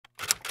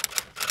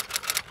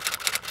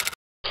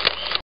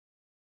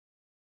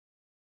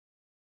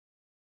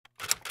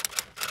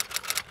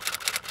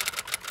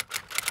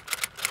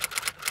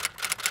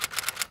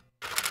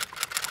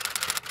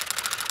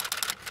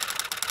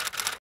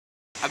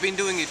I've been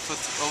doing it for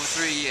over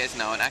 3 years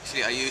now, and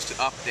actually I used to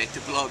update the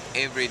blog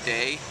every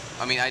day.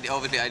 I mean,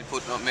 obviously I'd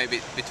put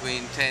maybe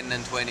between 10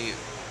 and 20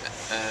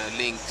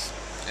 links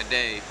a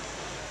day.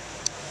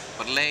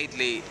 But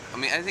lately, I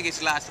mean, I think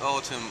it's last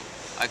autumn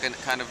I can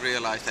kind of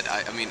realize that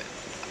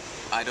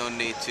I don't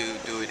need to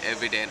do it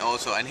every day, and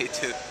also I need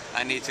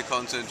to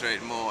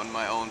concentrate more on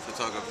my own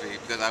photography,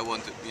 because I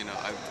want to, you know,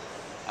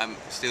 I'm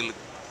still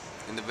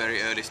in the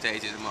very early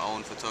stages of my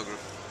own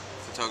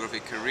photography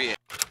career.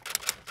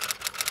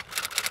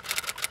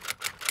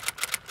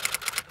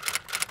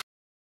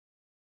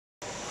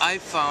 I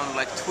found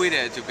like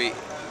Twitter to be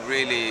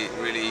really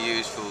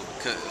useful,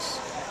 because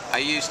I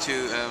used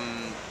to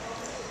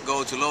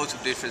go to loads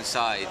of different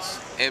sites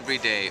every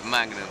day: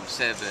 Magnum,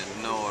 7,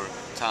 Nor,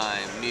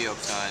 Time, New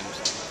York Times,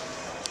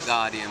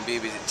 Guardian,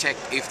 BBC. Check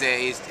if there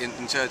is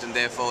in certain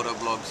their photo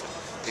blogs,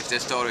 if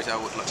there's stories I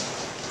would like,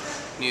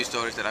 news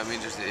stories that I'm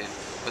interested in.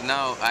 But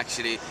now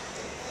actually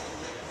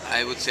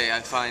I would say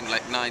I find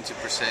like 90%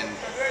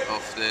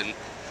 of the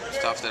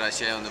stuff that I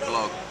share on the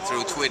blog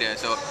through Twitter.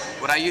 So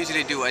what I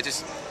usually do, I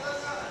just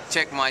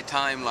check my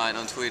timeline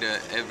on Twitter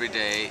every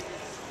day,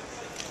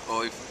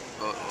 or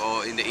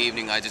in the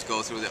evening I just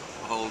go through the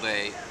whole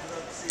day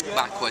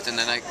backwards, and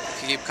then I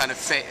keep kind of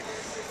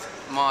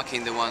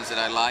marking the ones that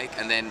I like,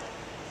 and then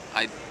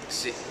I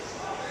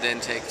then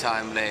take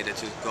time later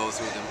to go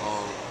through them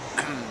all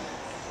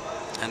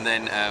and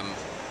then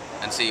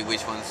and see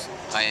which ones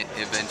I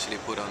eventually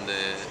put on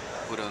the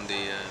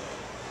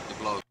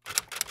blog.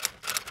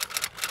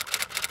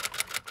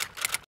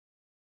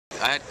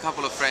 I had a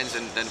couple of friends,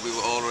 and then we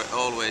were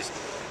always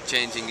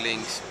changing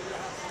links.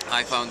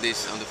 I found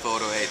this on the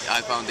Photo8,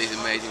 I found this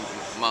amazing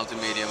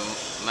multimedia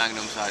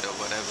Magnum site or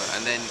whatever,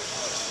 and then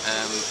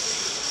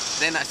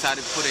I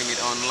started putting it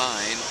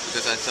online,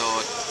 because I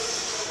thought,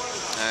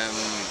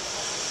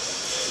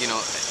 you know,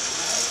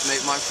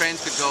 my friends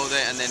could go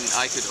there, and then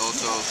I could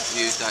also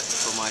use that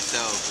for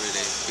myself,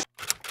 really.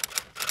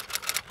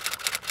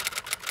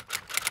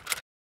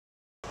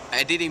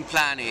 I didn't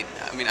plan it.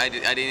 I mean, I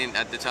didn't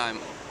at the time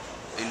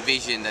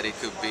envision that it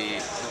could be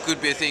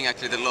a thing.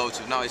 Actually, the loads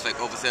of now it's like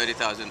over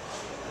 30,000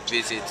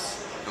 visits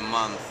a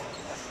month.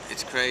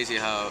 It's crazy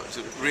how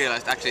to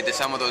realize actually that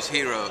some of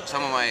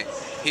my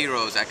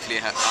heroes actually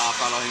are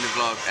following the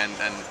blog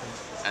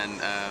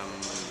and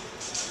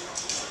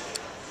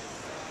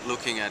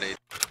looking at it.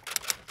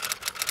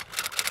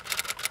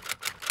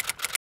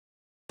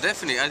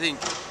 Definitely, I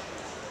think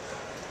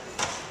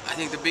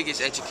the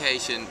biggest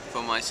education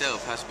for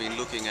myself has been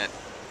looking at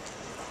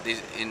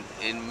this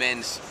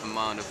immense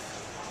amount of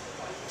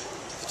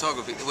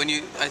photography.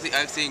 I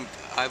think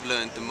I've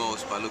learned the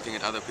most by looking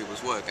at other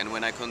people's work, and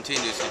when I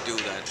continuously do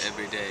that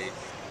every day,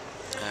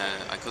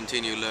 I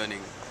continue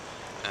learning.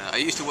 I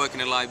used to work in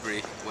a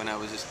library when I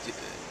was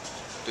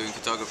doing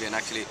photography, and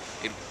actually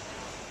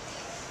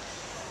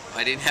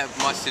I didn't have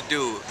much to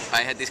do.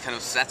 I had this kind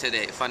of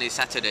funny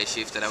Saturday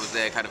shift that I was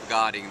there kind of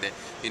guarding the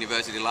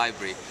university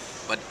library.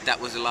 But that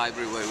was a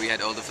library where we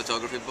had all the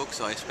photography books,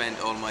 so I spent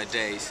all my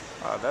days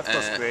that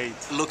was great.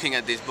 Looking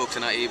at these books,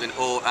 and I even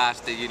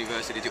asked the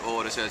university to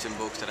order certain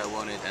books that I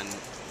wanted.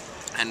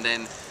 And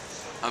then,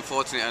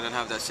 unfortunately, I don't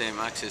have that same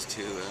access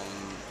to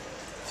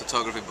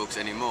photography books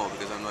anymore,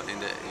 because I'm not in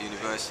the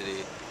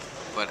university.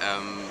 But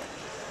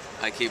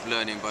I keep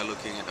learning by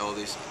looking at all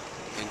this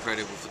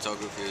incredible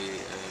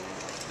photography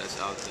that's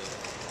out there.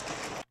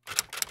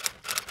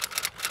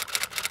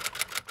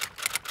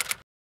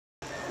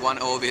 One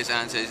obvious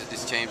answer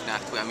is James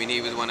Nachtwey. I mean,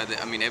 he was one of the.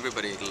 I mean,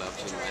 everybody loves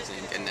him, I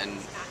think, and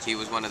he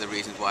was one of the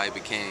reasons why I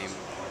became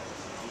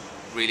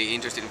really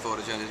interested in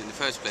photojournalism in the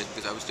first place,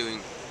 because I was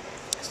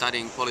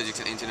studying politics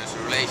and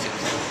international relations,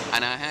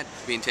 and I had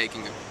been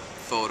taking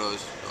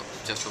photos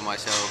just for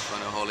myself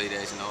on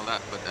holidays and all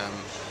that. But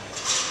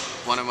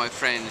one of my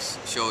friends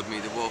showed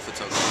me the war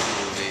photography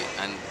movie,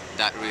 and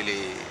that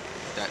really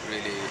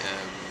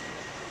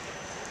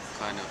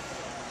kind of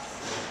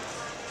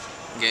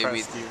gave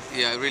me,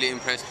 yeah, it really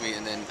impressed me.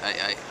 And then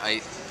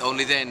I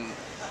only then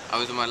I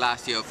was in my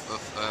last year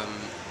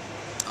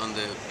on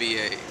the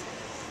BA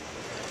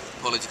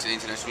Politics and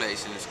International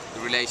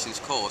Relations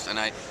course, and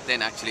I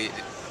then actually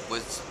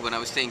when I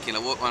was thinking,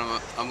 like,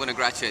 I'm going to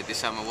graduate this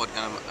summer, what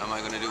am I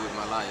going to do with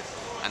my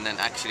life? And then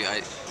actually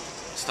I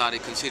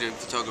started considering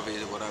photography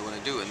as what I want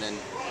to do, and then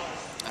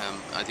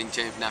I think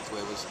James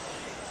Nachtwey was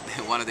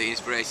one of the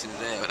inspirations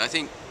there. But I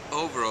think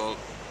overall,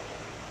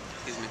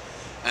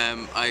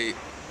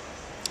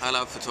 I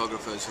love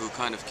photographers who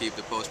kind of keep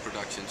the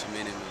post-production to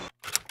minimum.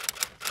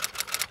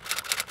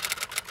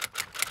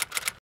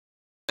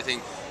 I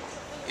think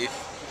if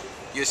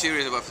you're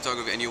serious about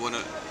photography and you want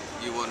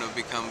to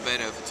become a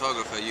better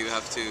photographer, you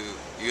have to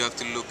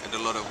look at a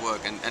lot of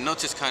work, and not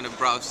just kind of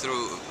browse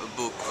through a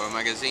book or a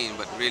magazine,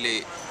 but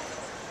really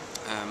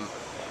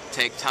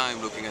take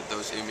time looking at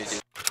those images.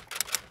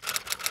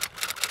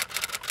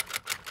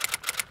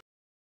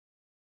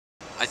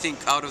 I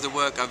think out of the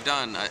work I've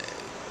done,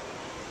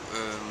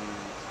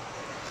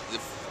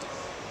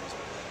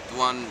 the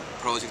one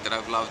project that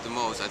I've loved the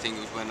most, I think,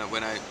 was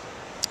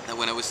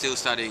when I was still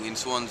studying in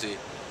Swansea.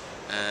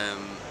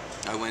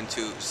 I went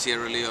to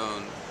Sierra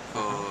Leone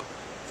for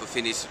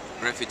Finnish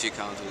Refugee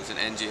Council, it's an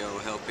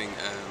NGO helping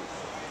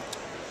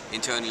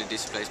internally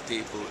displaced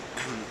people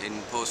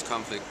in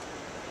post-conflict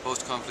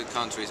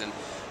countries, and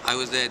I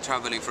was there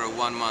traveling for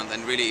 1 month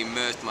and really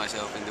immersed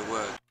myself in the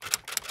work.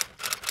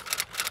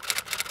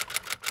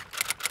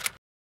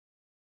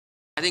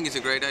 I think it's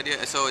a great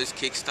idea. I saw it's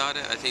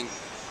Kickstarter. I think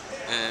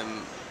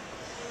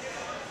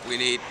we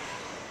need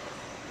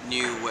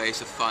new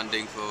ways of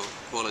funding for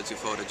quality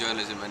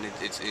photojournalism, and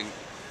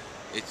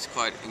it's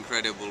quite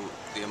incredible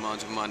the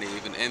amount of money.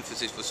 Even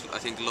Emphas.is was, I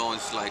think,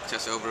 launched like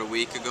just over a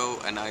week ago,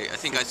 and I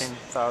think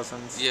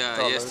 $15,000.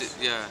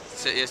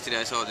 Yesterday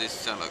I saw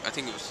this. I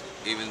think it was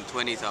even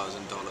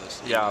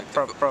 $20,000. Yeah, like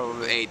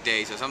probably 8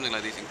 days or something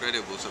like this.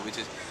 Incredible. So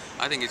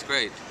I think it's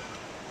great.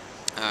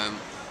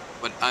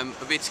 But I'm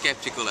a bit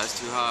skeptical as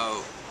to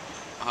how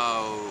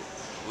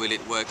will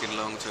it work in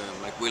long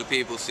term. Like, will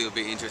people still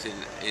be interested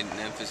in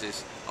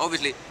Emphas.is?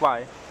 Obviously.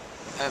 Why?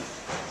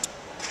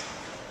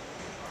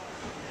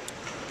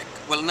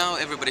 Well, now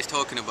everybody's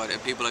talking about it,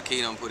 and people are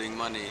keen on putting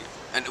money,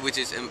 and which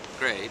is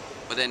great.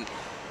 But then,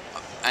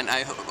 and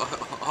I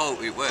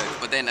hope it works.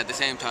 But then at the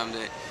same time,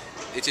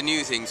 it's a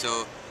new thing,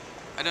 so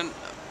I don't.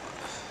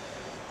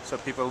 So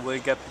people will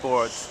get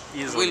bored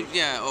easily.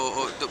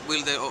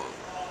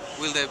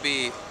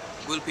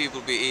 Will people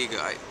be eager?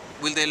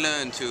 Will they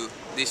learn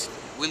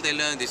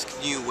this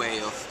new way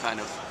of kind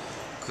of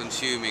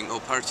consuming or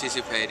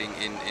participating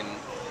in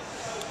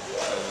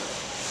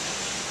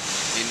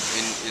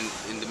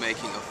the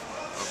making of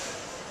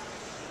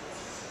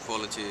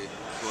quality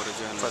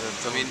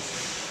photojournalism? I mean,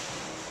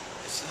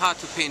 it's hard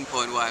to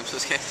pinpoint why I'm so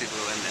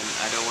skeptical, and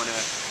I don't want to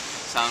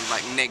sound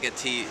like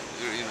negative,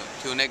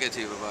 too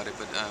negative about it.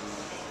 But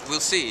we'll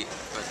see.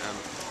 But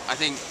I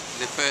think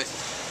the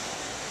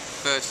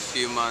first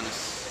few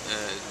months,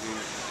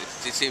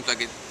 it seems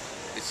like it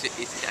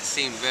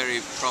seemed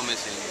very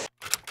promising.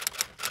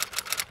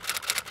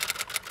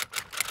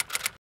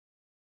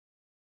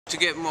 To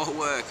get more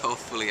work,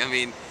 hopefully. I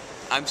mean,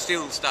 I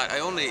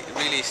only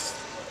really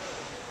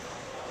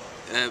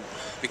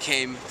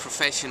became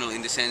professional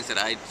in the sense that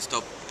I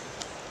stopped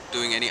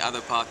doing any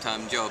other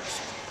part-time jobs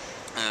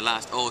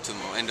last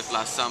autumn or end of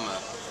last summer.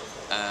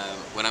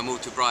 When I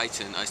moved to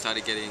Brighton, I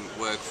started getting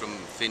work from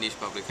Finnish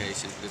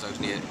publications because I was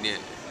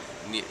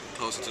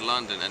closer to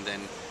London,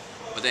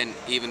 but then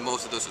even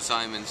most of those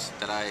assignments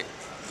that I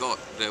got,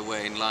 they were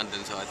in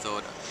London, so I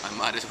thought I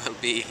might as well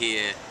be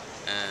here,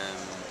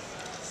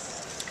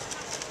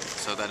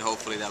 so that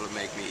hopefully that would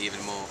make me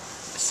even more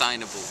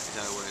assignable, is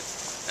that a word?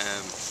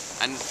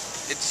 And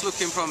it's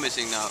looking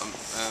promising now,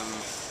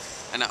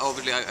 and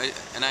obviously I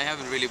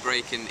haven't really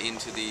broken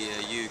into the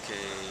UK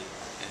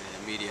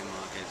media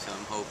market, so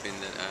I'm hoping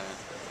that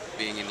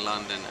being in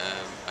London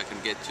I can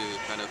get to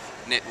kind of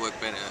network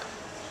better,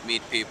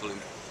 meet people,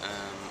 and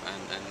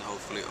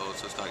hopefully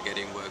also start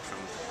getting work from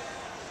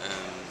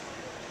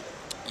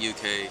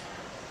UK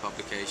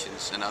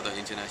publications and other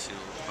international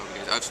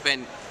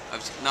publications.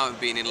 I've now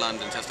been in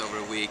London just over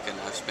a week, and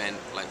I've spent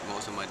like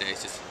most of my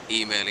days just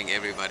emailing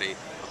everybody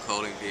or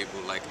calling people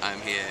like I'm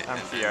here, and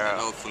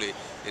hopefully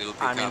it'll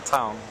pick up. I'm in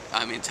town.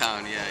 I'm in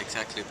town, yeah,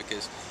 exactly,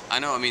 because I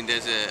know,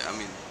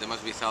 there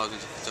must be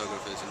thousands of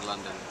photographers in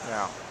London.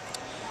 Yeah.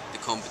 The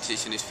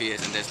competition is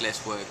fierce and there's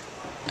less work,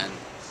 and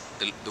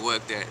the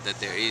work that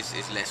there is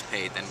less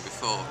paid than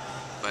before,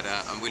 but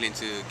I'm willing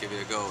to give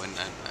it a go, and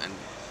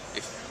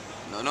if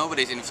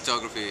nobody's in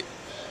photography,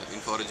 in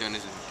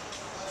photojournalism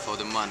for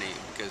the money,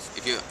 because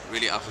if you're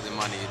really after the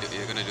money,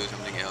 you're going to do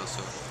something else.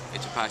 So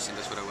it's a passion,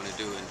 that's what I want to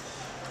do,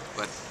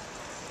 but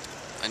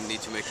I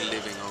need to make a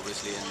living,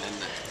 obviously,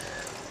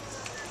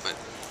 but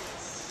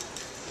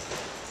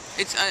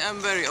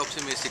I'm very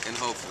optimistic and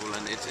hopeful,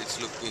 and it's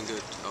looking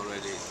good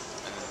already,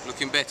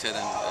 looking better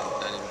than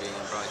in being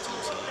in Brighton.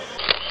 So